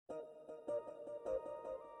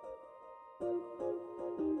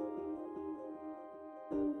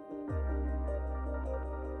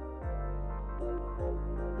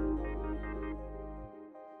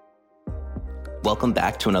Welcome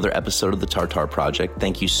back to another episode of the Tartar Project.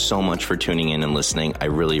 Thank you so much for tuning in and listening. I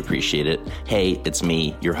really appreciate it. Hey, it's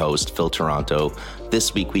me, your host, Phil Toronto.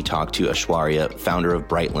 This week we talked to Aishwarya, founder of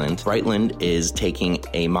Brightland. Brightland is taking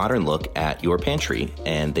a modern look at your pantry,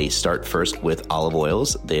 and they start first with olive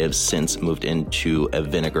oils. They have since moved into a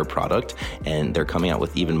vinegar product, and they're coming out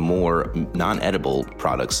with even more non-edible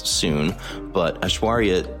products soon. But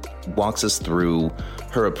Aishwarya walks us through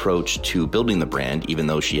her approach to building the brand, even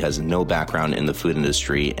though she has no background in the food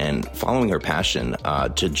industry, and following her passion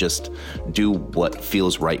to just do what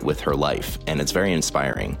feels right with her life. And it's very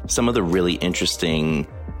inspiring. Some of the really interesting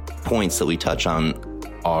points that we touch on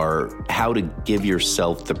are how to give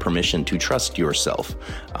yourself the permission to trust yourself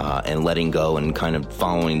and letting go and kind of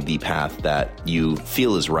following the path that you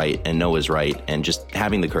feel is right and know is right, and just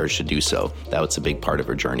having the courage to do so. That was a big part of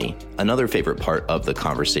her journey. Another favorite part of the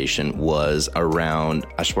conversation was around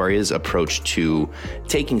Aishwarya's approach to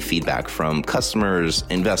taking feedback from customers,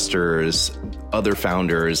 investors, other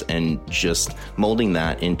founders, and just molding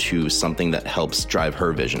that into something that helps drive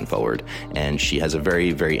her vision forward. And she has a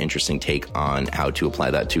very, very interesting take on how to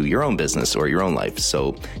apply that to your own business or your own life.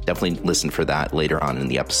 So definitely listen for that later on in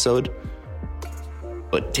the episode.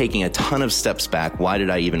 But taking a ton of steps back, why did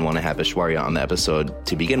I even want to have Aishwarya on the episode?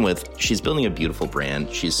 To begin with, she's building a beautiful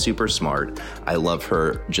brand. She's super smart. I love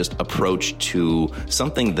her just approach to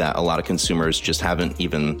something that a lot of consumers just haven't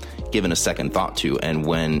even given a second thought to. And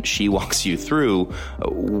when she walks you through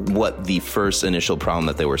what the first initial problem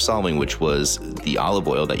that they were solving, which was the olive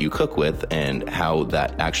oil that you cook with, and how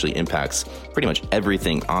that actually impacts pretty much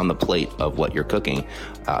everything on the plate of what you're cooking,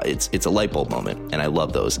 it's a light bulb moment. And I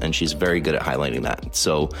love those. And she's very good at highlighting that.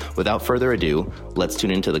 So without further ado, let's tune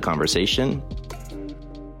into the conversation.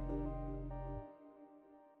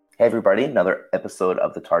 Hey everybody, another episode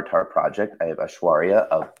of the Tartar Project. I have Aishwarya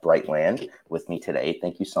of Brightland with me today.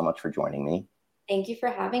 Thank you so much for joining me. Thank you for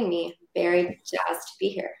having me. Very jazzed to be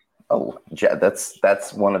here. Oh,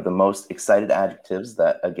 that's one of the most excited adjectives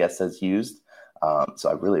that a guest has used. So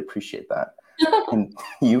I really appreciate that. Can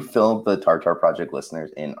you fill the Tartar Project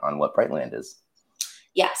listeners in on what Brightland is?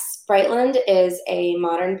 Yes, Brightland is a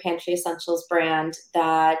modern pantry essentials brand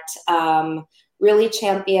that really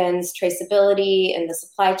champions traceability in the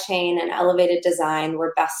supply chain and elevated design.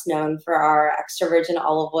 We're best known for our extra virgin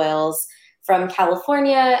olive oils from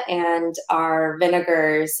California and our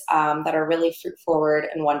vinegars that are really fruit forward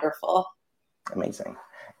and wonderful. Amazing.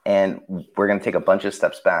 And we're going to take a bunch of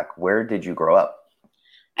steps back. Where did you grow up?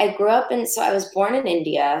 I grew up so I was born in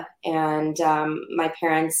India, and my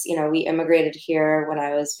parents, we immigrated here when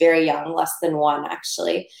I was very young, less than one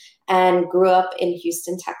actually, and grew up in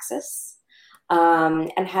Houston, Texas,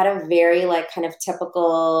 and had a very kind of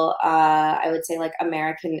typical, I would say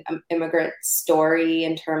American immigrant story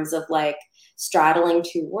in terms of straddling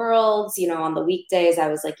two worlds. On the weekdays I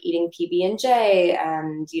was eating PB&J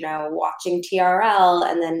and, watching TRL.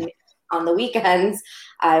 And then on the weekends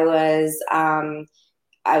I was,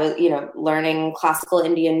 learning classical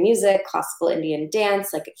Indian music, classical Indian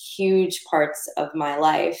dance, huge parts of my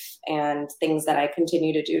life and things that I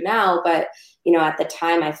continue to do now. But, at the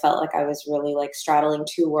time I felt like I was really straddling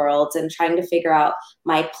two worlds and trying to figure out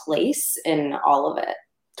my place in all of it.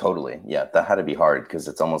 Totally. Yeah. That had to be hard because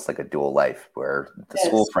it's almost like a dual life where the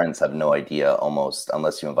school friends have no idea almost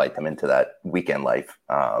unless you invite them into that weekend life,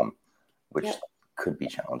 which could be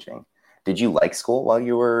challenging. Did you like school while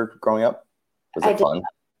you were growing up? Was it fun?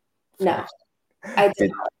 No, I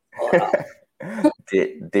did not.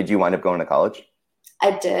 Did you wind up going to college?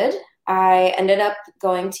 I did. I ended up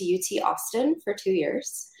going to UT Austin for 2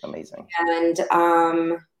 years. Amazing. And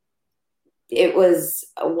it was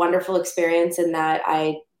a wonderful experience in that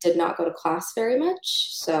I did not go to class very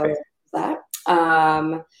much. So that,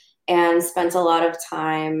 and spent a lot of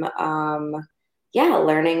time,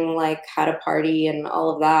 learning how to party and all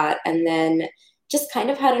of that. And then just kind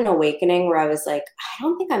of had an awakening where I was like, I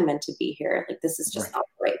don't think I'm meant to be here. This is just not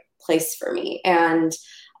the right place for me. And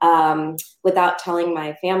without telling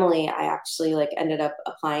my family, I actually ended up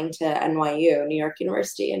applying to NYU, New York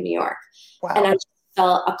University in New York. Wow. And I just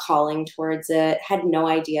felt a calling towards it, had no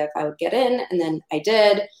idea if I would get in. And then I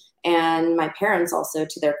did. And my parents also,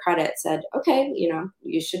 to their credit, said, okay,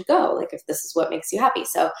 you should go, if this is what makes you happy.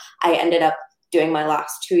 So I ended up doing my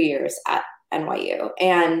last 2 years at NYU.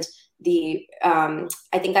 And I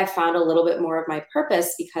think I found a little bit more of my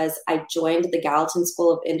purpose because I joined the Gallatin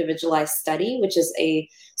School of Individualized Study, which is a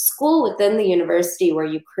school within the university where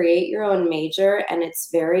you create your own major, and it is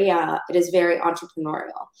very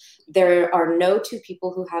entrepreneurial. There are no two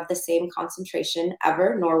people who have the same concentration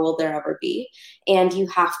ever, nor will there ever be. And you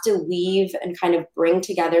have to weave and kind of bring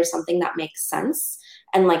together something that makes sense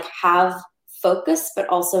and like have focus, but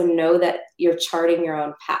also know that you're charting your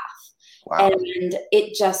own path. Wow. And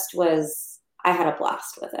it just was, I had a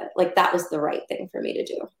blast with it. Like that was the right thing for me to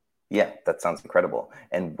do. Yeah, that sounds incredible.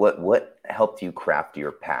 And what helped you craft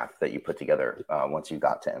your path that you put together once you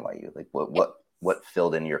got to NYU? Like what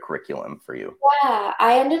filled in your curriculum for you? Yeah,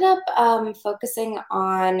 I ended up focusing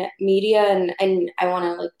on media, and I want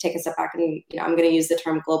to like take a step back, and I'm going to use the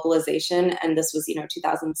term globalization, and this was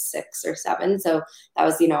 2006 or 7, so that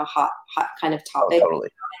was a hot kind of topic. Oh, totally.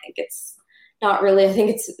 I think it's not really. I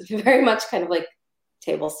think it's very much kind of like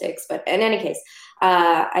table stakes. But in any case,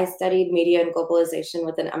 I studied media and globalization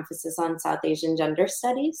with an emphasis on South Asian gender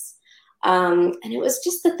studies. And it was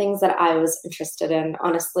just the things that I was interested in,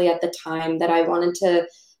 honestly, at the time that I wanted to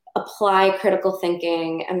apply critical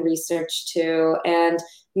thinking and research to, and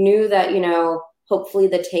knew that, hopefully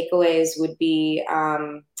the takeaways would be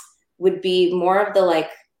more of the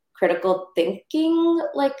like critical thinking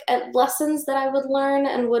like lessons that I would learn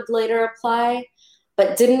and would later apply,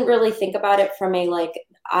 but didn't really think about it from a like,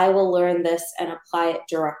 I will learn this and apply it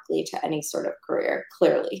directly to any sort of career,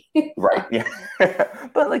 clearly. Right. Yeah.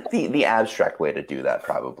 But like the abstract way to do that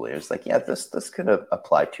probably is like, yeah, this could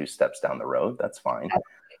apply 2 steps down the road. That's fine.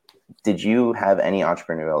 Did you have any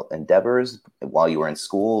entrepreneurial endeavors while you were in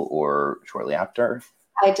school or shortly after?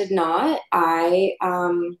 I did not.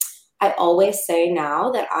 I always say now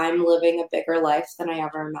that I'm living a bigger life than I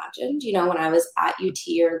ever imagined. When I was at UT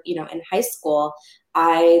or, in high school,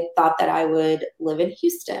 I thought that I would live in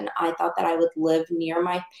Houston. I thought that I would live near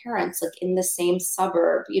my parents, like in the same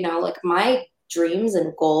suburb. Like my dreams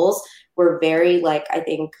and goals were very, like, I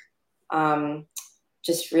think,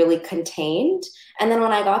 just really contained. And then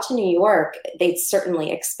when I got to New York, they certainly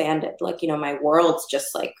expanded. Like, my world's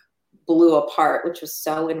just like blew apart, which was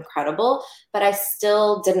so incredible. But I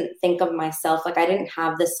still didn't think of myself, like I didn't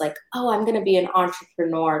have this like, oh, I'm going to be an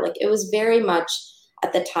entrepreneur. Like it was very much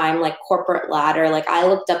at the time, like corporate ladder. Like I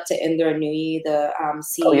looked up to Indra Nooyi, the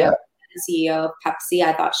CEO. Oh, yeah. CEO of Pepsi.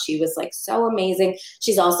 I thought she was like so amazing.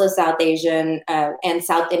 She's also South Asian and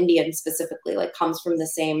South Indian specifically, like comes from the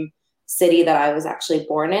same city that I was actually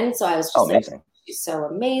born in. So I was just amazing. Like, she's so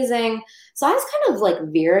amazing. So I was kind of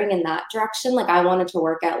like veering in that direction. Like I wanted to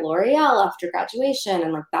work at L'Oreal after graduation,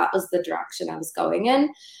 and like that was the direction I was going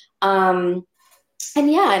in. And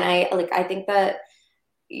yeah, and I think that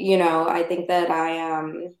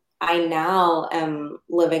I now am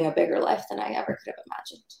living a bigger life than I ever could have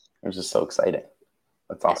imagined. It was just so exciting.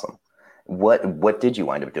 That's awesome. What did you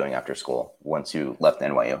wind up doing after school once you left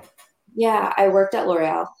NYU? Yeah, I worked at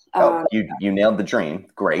L'Oreal. You nailed the dream.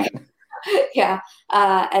 Great. Yeah.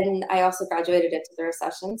 And I also graduated into the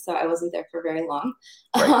recession, so I wasn't there for very long.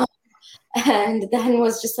 Right. And then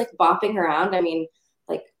was just like bopping around. I mean,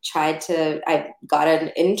 like I got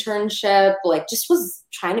an internship, like just was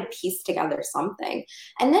trying to piece together something,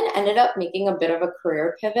 and then ended up making a bit of a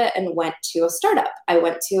career pivot and went to a startup. I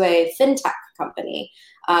went to a fintech company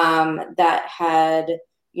that had,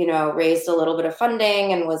 raised a little bit of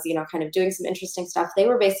funding and was, kind of doing some interesting stuff. They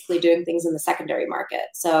were basically doing things in the secondary market.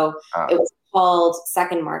 So it was called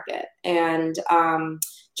Second Market, and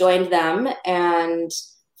joined them and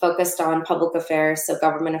focused on public affairs, so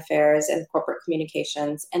government affairs and corporate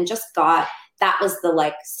communications, and just that was the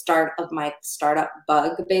like start of my startup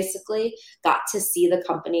bug, basically. Got to see the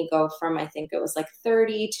company go from, I think it was like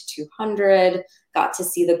 30 to 200, got to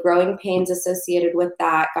see the growing pains associated with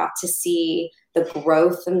that, got to see the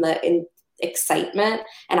growth and the excitement.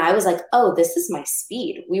 And I was like, oh, this is my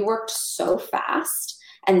speed. We worked so fast.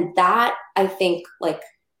 And that, I think, like,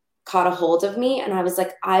 caught a hold of me, and I was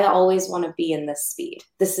like, I always want to be in this speed.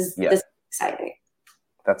 This is exciting.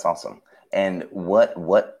 That's awesome. And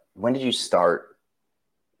when did you start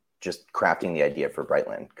just crafting the idea for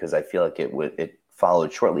Brightland? Because I feel like it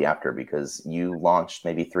followed shortly after, because you launched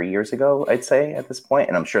maybe 3 years ago, I'd say, at this point.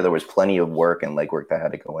 And I'm sure there was plenty of work and legwork that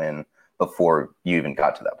had to go in before you even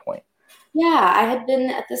got to that point. Yeah, I had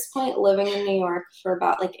been at this point living in New York for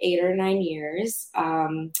about like 8 or 9 years,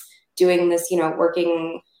 doing this,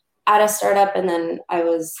 working at a startup, and then I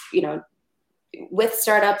was, with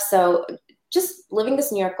startups. So just living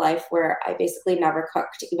this New York life where I basically never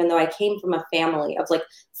cooked, even though I came from a family of like,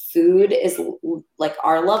 food is like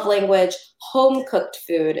our love language. Home cooked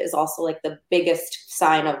food is also like the biggest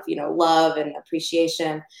sign of, love and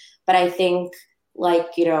appreciation. But I think, like,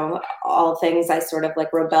 all things, I sort of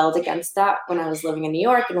like rebelled against that when I was living in New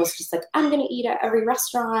York and was just like, I'm going to eat at every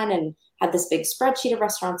restaurant, and had this big spreadsheet of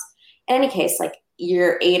restaurants. In any case, like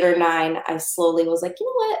year 8 or 9, I slowly was like, you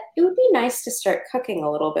know what? It would be nice to start cooking a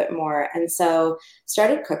little bit more. And so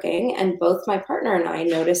started cooking, and both my partner and I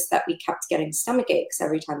noticed that we kept getting stomach aches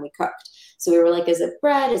every time we cooked. So we were like, is it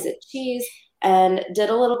bread? Is it cheese? And did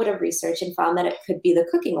a little bit of research and found that it could be the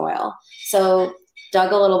cooking oil. So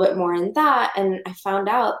dug a little bit more in that, and I found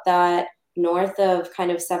out that north of kind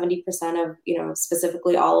of 70% of,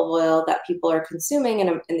 specifically olive oil that people are consuming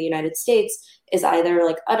in the United States is either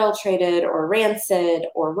like adulterated or rancid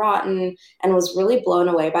or rotten, and was really blown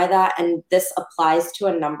away by that. And this applies to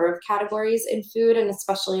a number of categories in food, and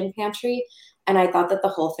especially in pantry. And I thought that the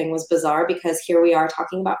whole thing was bizarre, because here we are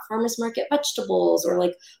talking about farmers market vegetables, or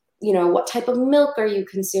like, what type of milk are you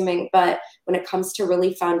consuming? But when it comes to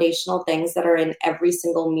really foundational things that are in every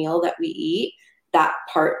single meal that we eat, that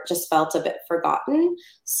part just felt a bit forgotten.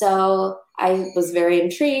 So I was very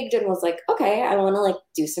intrigued and was like, okay, I want to like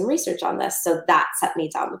do some research on this. So that set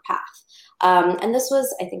me down the path. And this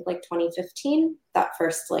was, I think, like 2015, that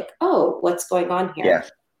first like, oh, what's going on here? Yeah.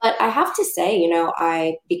 But I have to say,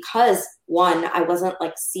 because one, I wasn't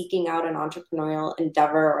like seeking out an entrepreneurial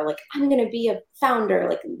endeavor, or like, I'm going to be a founder.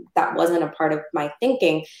 Like, that wasn't a part of my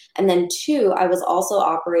thinking. And then two, I was also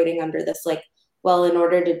operating under this like, well, in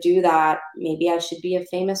order to do that, maybe I should be a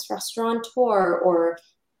famous restaurateur, or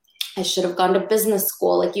I should have gone to business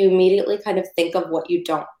school. Like, you immediately kind of think of what you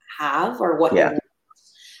don't have, or what Yeah.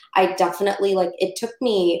 I definitely, like, it took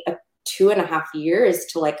me 2.5 years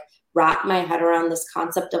to like wrap my head around this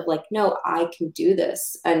concept of like, no, I can do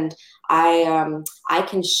this, and I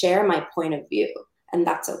can share my point of view, and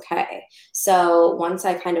that's okay. So once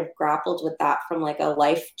I kind of grappled with that from like a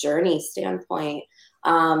life journey standpoint,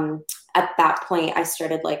 at that point I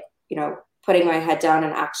started like, putting my head down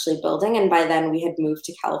and actually building. And by then we had moved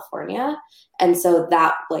to California. And so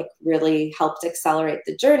that like really helped accelerate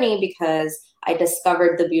the journey, because I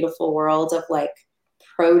discovered the beautiful world of like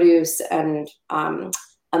produce and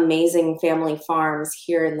amazing family farms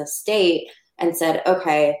here in the state, and said,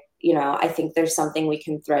 okay, I think there's something we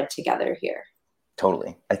can thread together here.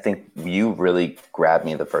 Totally. I think you really grabbed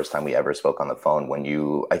me the first time we ever spoke on the phone, when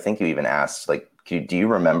I think you even asked, like, do you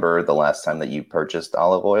remember the last time that you purchased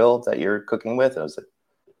olive oil that you're cooking with? I was like,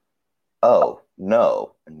 oh,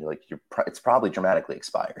 no. And you're like, it's probably dramatically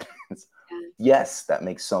expired. Yes, that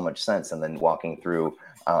makes so much sense. And then walking through,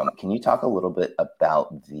 can you talk a little bit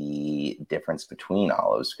about the difference between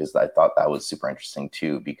olives? Because I thought that was super interesting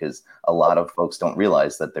too, because a lot of folks don't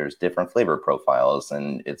realize that there's different flavor profiles,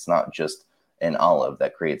 and it's not just an olive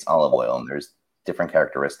that creates olive oil, and there's different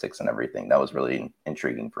characteristics and everything. That was really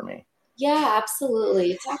intriguing for me. Yeah,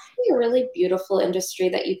 absolutely. It's actually a really beautiful industry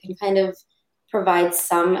that you can kind of provide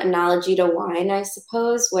some analogy to wine, I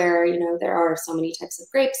suppose, where, there are so many types of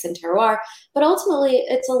grapes and terroir, but ultimately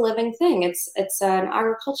it's a living thing. It's an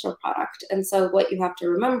agricultural product. And so what you have to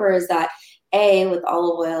remember is that with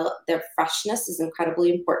olive oil, their freshness is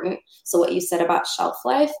incredibly important. So what you said about shelf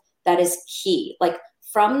life, that is key. Like,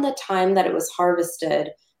 from the time that it was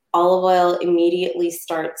harvested, olive oil immediately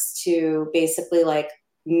starts to basically like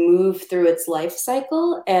move through its life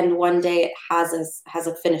cycle, and one day it has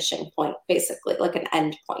a finishing point, basically like an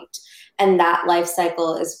end point. And that life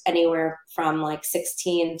cycle is anywhere from like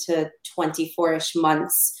 16 to 24ish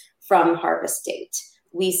months from harvest date.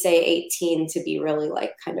 We say 18 to be really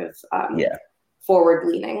like kind of forward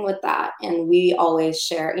leaning with that. And we always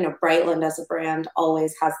share, Brightland as a brand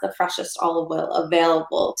always has the freshest olive oil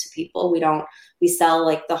available to people. We sell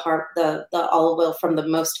like the olive oil from the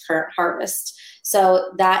most current harvest.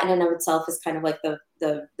 So that in and of itself is kind of like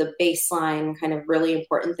the baseline kind of really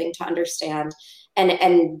important thing to understand.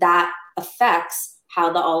 And that affects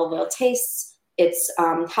how the olive oil tastes, its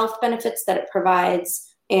health benefits that it provides,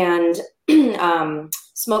 and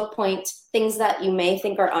smoke point, things that you may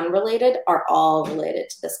think are unrelated are all related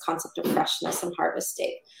to this concept of freshness and harvest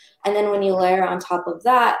date. And then when you layer on top of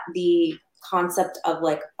that the concept of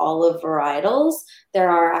like olive varietals, there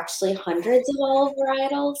are actually hundreds of olive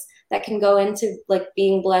varietals that can go into like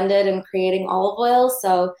being blended and creating olive oil.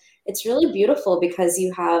 So it's really beautiful, because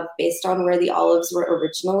you have, based on where the olives were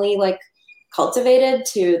originally like cultivated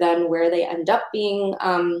to then where they end up being,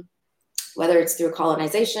 whether it's through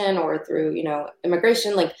colonization or through,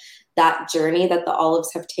 immigration, like that journey that the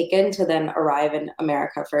olives have taken to then arrive in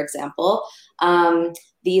America, for example.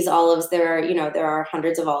 These olives, there are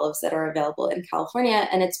hundreds of olives that are available in California,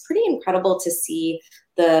 and it's pretty incredible to see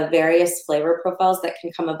the various flavor profiles that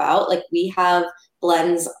can come about. Like, we have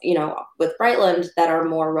blends, with Brightland that are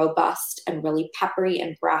more robust and really peppery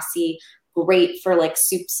and brassy, great for like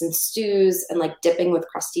soups and stews and like dipping with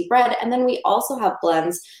crusty bread. And then we also have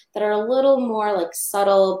blends that are a little more like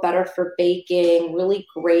subtle, better for baking, really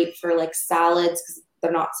great for like salads because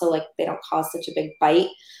they're not so like they don't cause such a big bite.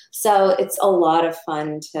 So it's a lot of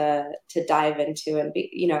fun to dive into and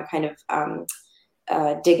be, kind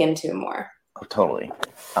of dig into more. Oh, totally.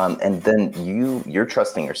 And then you're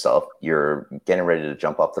trusting yourself. You're getting ready to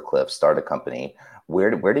jump off the cliff, start a company.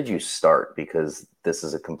 Where did you start? Because this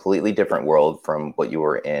is a completely different world from what you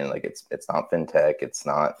were in. Like it's not fintech. It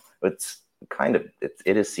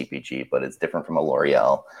is CPG, but it's different from a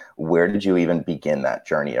L'Oreal. Where did you even begin that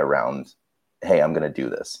journey around, hey, I'm going to do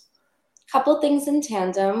this? Couple things in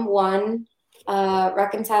tandem. One,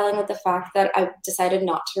 reconciling with the fact that I decided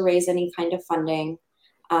not to raise any kind of funding.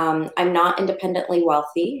 I'm not independently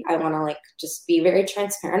wealthy. I want to like just be very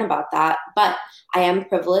transparent about that. But I am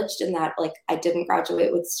privileged in that like I didn't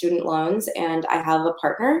graduate with student loans, and I have a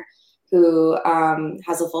partner who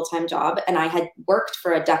has a full-time job, and I had worked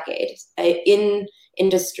for a decade in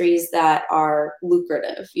industries that are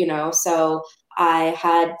lucrative, so I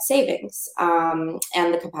had savings and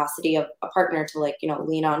the capacity of a partner to like,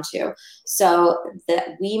 lean onto. So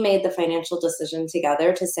that we made the financial decision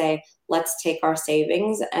together to say, let's take our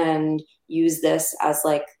savings and use this as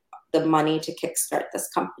like the money to kickstart this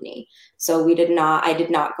company. So I did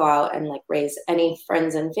not go out and like raise any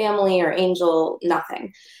friends and family or angel,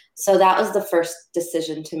 nothing. So that was the first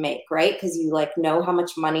decision to make, right? Because you like know how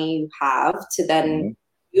much money you have to then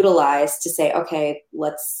utilize to say, okay,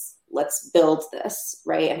 let's build this,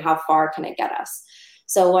 right? And how far can it get us?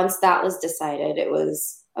 So once that was decided, it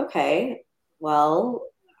was, okay, well,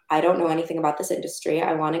 I don't know anything about this industry.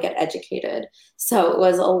 I want to get educated. So it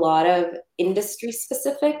was a lot of industry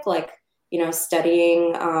specific, like,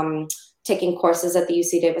 studying, taking courses at the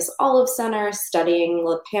UC Davis Olive Center, studying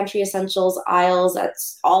pantry essentials aisles at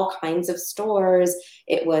all kinds of stores.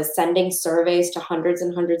 It was sending surveys to hundreds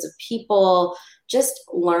and hundreds of people, just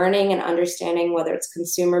learning and understanding whether it's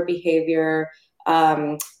consumer behavior,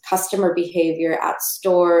 customer behavior at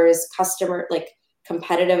stores, customer like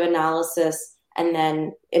competitive analysis, and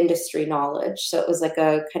then industry knowledge. So it was like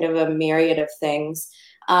a kind of a myriad of things.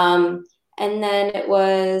 And then it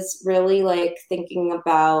was really like thinking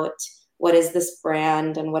about what is this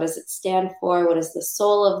brand and what does it stand for? What is the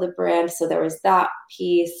soul of the brand? So there was that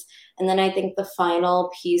piece. And then I think the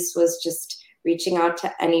final piece was just reaching out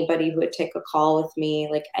to anybody who would take a call with me,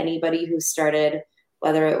 like anybody who started,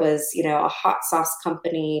 whether it was, a hot sauce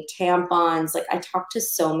company, tampons. Like I talked to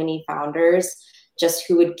so many founders just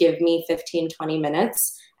who would give me 15, 20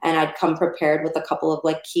 minutes, and I'd come prepared with a couple of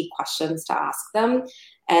like key questions to ask them.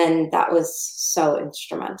 And that was so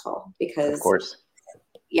instrumental because, of course,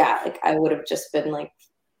 yeah, like I would have just been like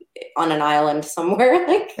on an island somewhere.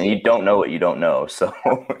 And you don't know what you don't know, so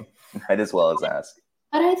might as well as ask.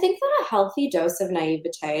 But I think that a healthy dose of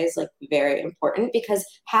naivete is like very important, because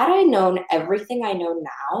had I known everything I know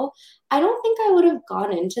now, I don't think I would have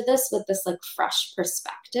gone into this with this like fresh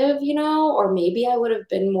perspective, or maybe I would have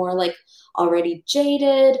been more like already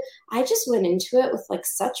jaded. I just went into it with like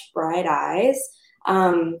such bright eyes.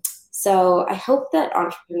 So I hope that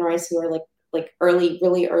entrepreneurs who are like early,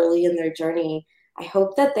 really early in their journey, I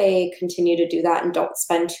hope that they continue to do that and don't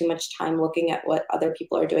spend too much time looking at what other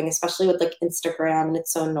people are doing, especially with like Instagram, and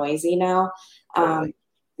it's so noisy now. Totally.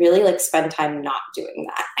 Really like spend time not doing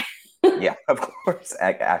that. Yeah, of course.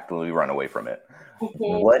 Actively run away from it.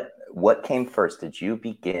 Mm-hmm. What came first? Did you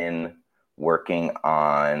begin working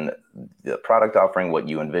on the product offering, what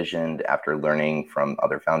you envisioned after learning from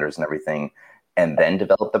other founders and everything, and then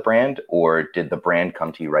develop the brand? Or did the brand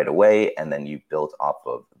come to you right away and then you built off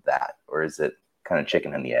of that? Or is it kind of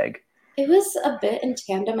chicken and the egg? It was a bit in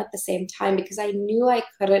tandem at the same time, because I knew I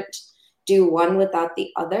couldn't do one without the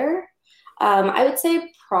other. I would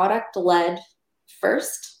say product led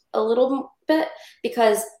first a little bit,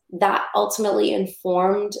 because that ultimately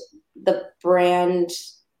informed the brand,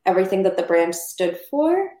 everything that the brand stood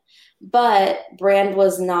for. But brand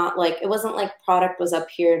was not like, it wasn't like product was up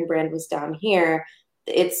here and brand was down here.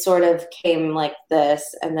 It sort of came like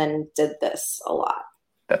this and then did this a lot.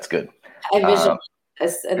 That's good. I visualize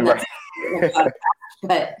this, and that's right.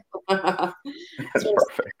 but That's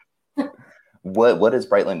perfect. What does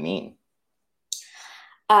Brightland mean?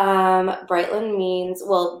 Brightland means,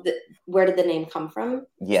 well, where did the name come from?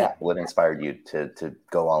 Yeah, what inspired you to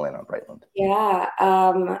go all in on Brightland? Yeah,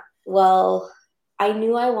 well, I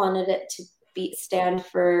knew I wanted it to stand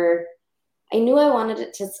for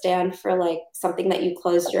like something that you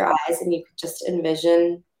closed your eyes and you could just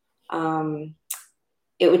envision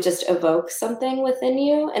it would just evoke something within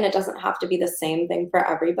you. And it doesn't have to be the same thing for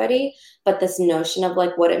everybody, but this notion of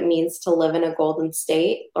like what it means to live in a golden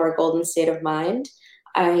state or a golden state of mind.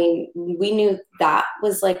 We knew that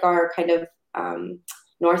was like our kind of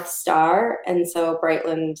North Star. And so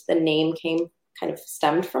Brightland, the name came kind of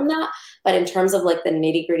stemmed from that. But in terms of like the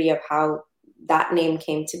nitty gritty of how that name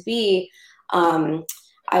came to be,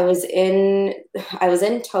 I was in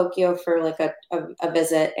Tokyo for like a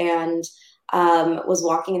visit, and was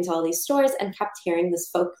walking into all these stores and kept hearing this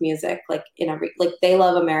folk music, like in every, like they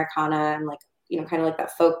love Americana and like, kind of like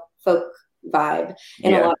that folk vibe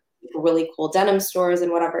in a lot of really cool denim stores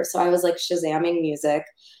and whatever. So I was like Shazamming music,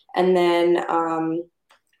 and then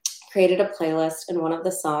created a playlist. And one of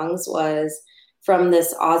the songs was from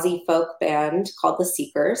this Aussie folk band called The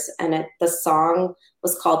Seekers. And the song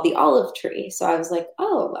was called The Olive Tree. So I was like,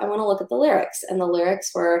 oh, I want to look at the lyrics. And the lyrics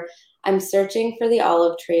were, I'm searching for the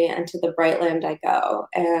olive tree, and to the bright land I go.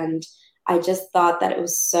 And I just thought that it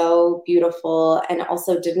was so beautiful, and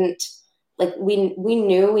also didn't, like, we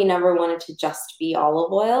knew we never wanted to just be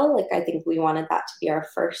olive oil. Like, I think we wanted that to be our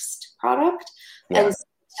first product. Yeah. And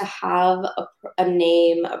to have a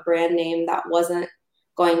name, a brand name that wasn't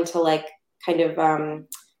going to like kind of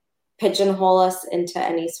pigeonhole us into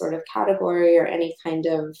any sort of category or any kind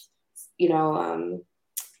of,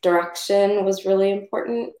 direction was really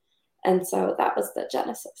important. And so that was the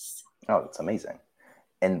genesis. Oh, that's amazing.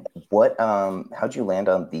 And what, how'd you land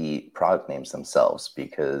on the product names themselves?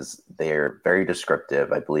 Because they're very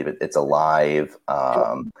descriptive. I believe it's Alive.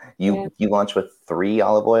 You launched with 3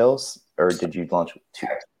 olive oils, or did you launch with 2?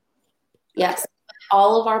 Yes.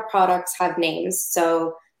 All of our products have names.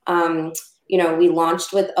 So, we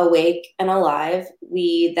launched with Awake and Alive.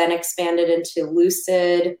 We then expanded into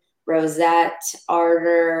Lucid, Rosette,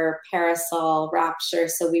 Ardor, Parasol, Rapture.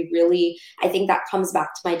 So I think that comes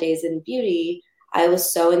back to my days in beauty. I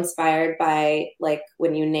was so inspired by, like,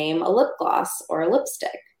 when you name a lip gloss or a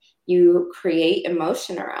lipstick, you create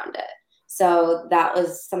emotion around it. So that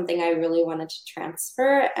was something I really wanted to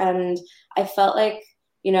transfer. And I felt like,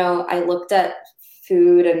 I looked at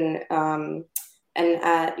food and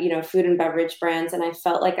at, food and beverage brands, and I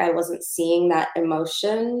felt like I wasn't seeing that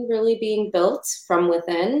emotion really being built from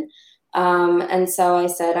within. And so I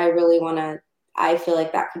said, I feel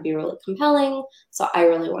like that could be really compelling. So I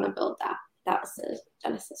really want to build that. That was the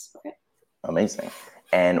genesis for it. Amazing.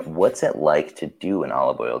 And what's it like to do an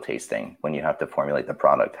olive oil tasting when you have to formulate the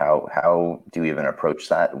product? How do you even approach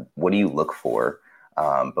that? What do you look for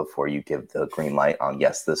before you give the green light on,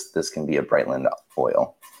 yes, this can be a Brightland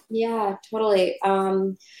oil? Yeah, totally.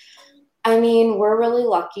 We're really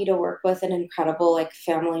lucky to work with an incredible, like,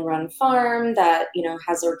 family-run farm that,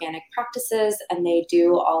 has organic practices, and they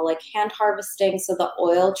do all like hand harvesting. So the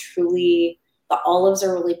olives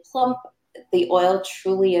are really plump. The oil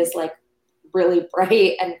truly is like really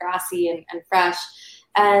bright and grassy and fresh.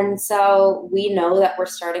 And so we know that we're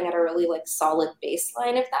starting at a really like solid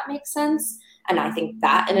baseline, if that makes sense. And I think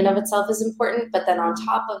that in and of itself is important. But then on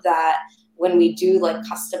top of that, when we do like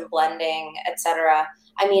custom blending, etc.,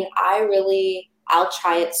 I'll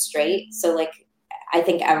try it straight. So like, I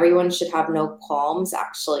think everyone should have no qualms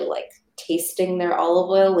actually like tasting their olive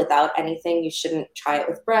oil without anything. You shouldn't try it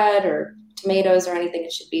with bread or tomatoes or anything.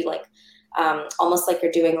 It should be like almost like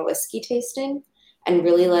you're doing a whiskey tasting, and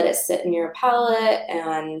really let it sit in your palate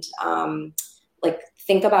and like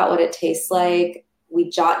think about what it tastes like. We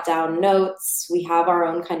jot down notes. We have our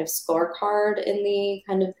own kind of scorecard in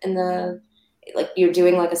the like, you're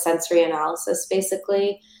doing like a sensory analysis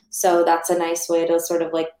basically. So that's a nice way to sort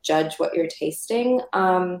of like judge what you're tasting.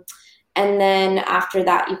 And then after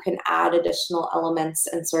that, you can add additional elements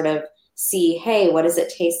and sort of see, hey, what does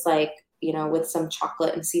it taste like, with some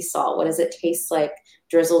chocolate and sea salt? What does it taste like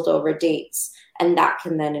drizzled over dates? And that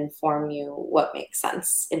can then inform you what makes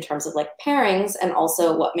sense in terms of like pairings, and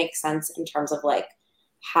also what makes sense in terms of like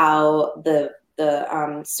how the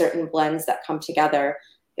certain blends that come together,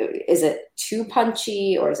 is it too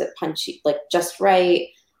punchy or is it punchy, like just right?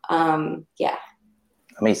 Yeah.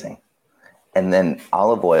 Amazing. And then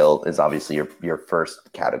olive oil is obviously your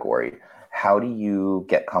first category. How do you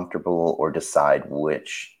get comfortable or decide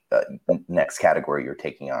which next category you're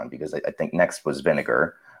taking on? Because I think next was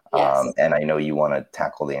vinegar. Yes. And I know you want to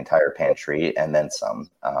tackle the entire pantry and then some.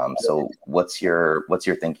 So what's your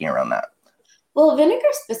thinking around that? Well, vinegar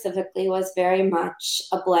specifically was very much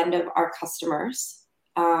a blend of our customers.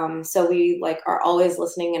 So we like are always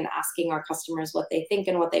listening and asking our customers what they think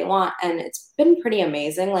and what they want. And it's been pretty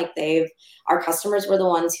amazing. Like our customers were the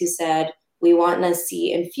ones who said, we want to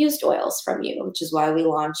see infused oils from you, which is why we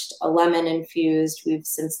launched a lemon infused. We've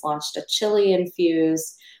since launched a chili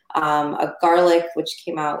infused. a garlic, which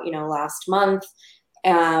came out, last month,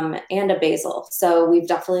 and a basil. So we've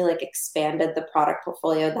definitely like expanded the product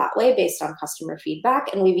portfolio that way based on customer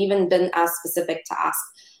feedback. And we've even been as specific to ask,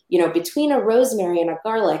 between a rosemary and a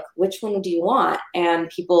garlic, which one do you want? And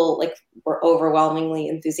people like were overwhelmingly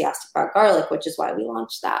enthusiastic about garlic, which is why we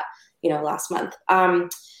launched that, last month.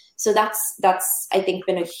 So that's I think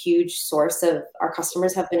been a huge source of, our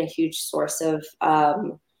customers have been a huge source of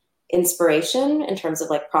inspiration in terms of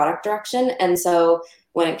like product direction. And so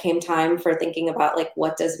when it came time for thinking about like,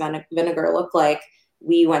 what does vinegar look like,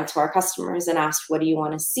 we went to our customers and asked, what do you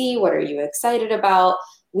want to see? What are you excited about?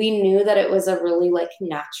 We knew that it was a really like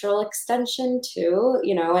natural extension too,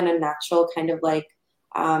 and a natural kind of like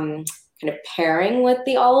kind of pairing with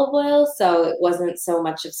the olive oil. So it wasn't so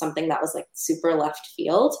much of something that was like super left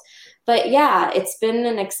field. But yeah, it's been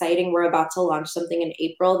an exciting, we're about to launch something in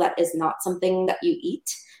April that is not something that you eat,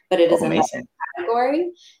 but it is in that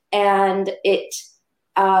category. And it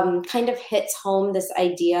kind of hits home this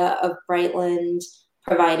idea of Brightland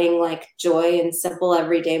providing like joy and simple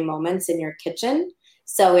everyday moments in your kitchen.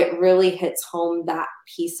 So it really hits home that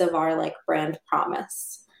piece of our like brand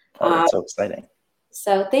promise. Oh, that's so exciting.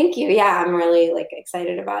 So thank you. Yeah, I'm really like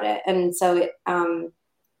excited about it. And so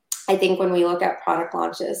I think when we look at product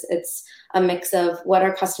launches, it's a mix of what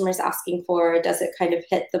are customers asking for? Does it kind of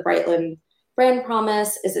hit the Brightland brand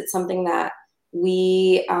promise? Is it something that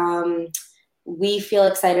we feel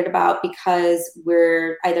excited about because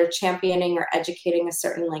we're either championing or educating in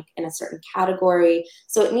a certain category?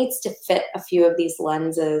 So it needs to fit a few of these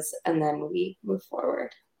lenses, and then we move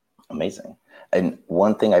forward. Amazing. And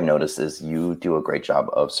one thing I've noticed is you do a great job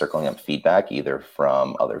of circling up feedback, either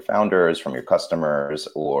from other founders, from your customers,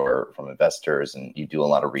 or from investors. And you do a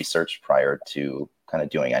lot of research prior to kind of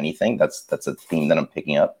doing anything. That's a theme that I'm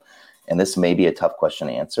picking up. And this may be a tough question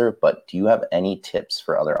to answer, but do you have any tips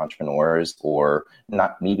for other entrepreneurs, or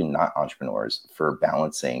not entrepreneurs, for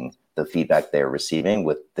balancing the feedback they're receiving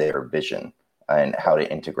with their vision and how to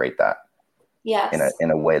integrate that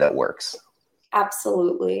in a way that works?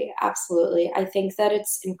 Absolutely. Absolutely. I think that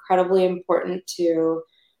it's incredibly important to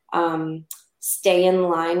stay in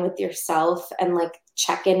line with yourself and like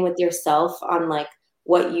check in with yourself on like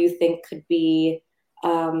what you think could be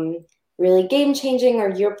really game changing,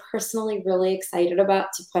 or you're personally really excited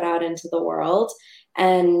about to put out into the world.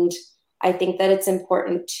 And I think that it's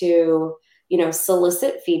important to,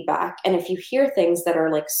 solicit feedback. And if you hear things that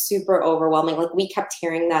are like super overwhelming, like we kept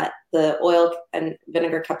hearing that the oil and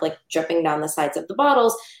vinegar kept like dripping down the sides of the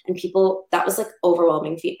bottles, and that was like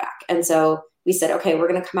overwhelming feedback. And so we said, okay, we're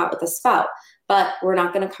going to come out with a spout, but we're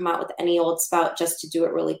not going to come out with any old spout just to do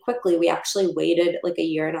it really quickly. We actually waited like a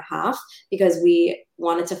year and a half because we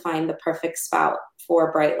wanted to find the perfect spout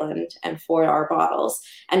for Brightland and for our bottles.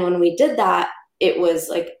 And when we did that, it was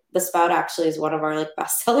like, the spout actually is one of our like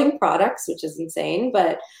best selling products, which is insane,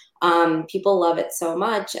 but people love it so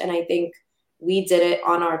much. And I think we did it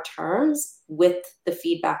on our terms with the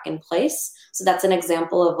feedback in place. So that's an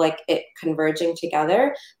example of like it converging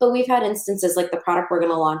together. But we've had instances like the product we're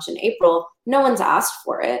going to launch in April, no one's asked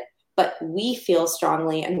for it, but we feel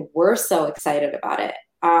strongly and we're so excited about it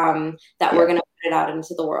that we're going to put it out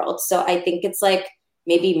into the world. So I think it's like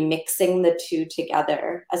maybe mixing the two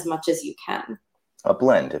together as much as you can. A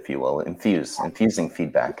blend, if you will, infusing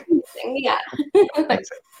feedback. Yeah.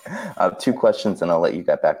 Two questions, and I'll let you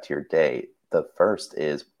get back to your day. The first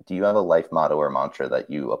is, do you have a life motto or mantra that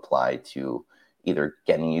you apply to either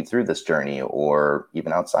getting you through this journey or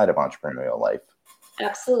even outside of entrepreneurial life?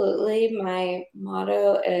 Absolutely. My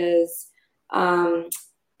motto is,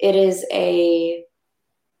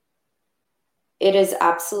 it is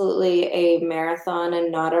absolutely a marathon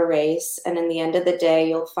and not a race. And in the end of the day,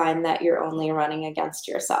 you'll find that you're only running against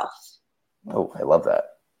yourself. Oh, I love that.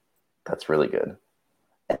 That's really good.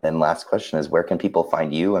 And then last question is, where can people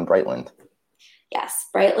find you and Brightland? Yes,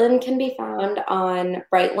 Brightland can be found on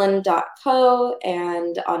brightland.co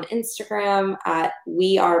and on Instagram at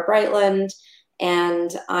wearebrightland.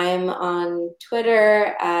 And I'm on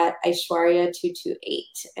Twitter at Aishwarya228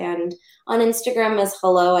 and on Instagram as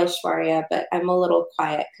Hello Aishwarya, but I'm a little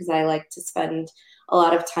quiet because I like to spend a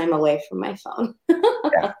lot of time away from my phone.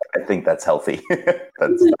 Yeah, I think that's healthy. That's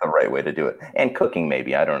the right way to do it. And cooking,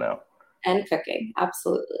 maybe, I don't know. And cooking,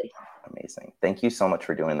 absolutely. Amazing. Thank you so much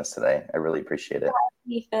for doing this today. I really appreciate it. Thank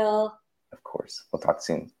you, Phil. Of course. We'll talk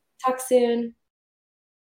soon. Talk soon.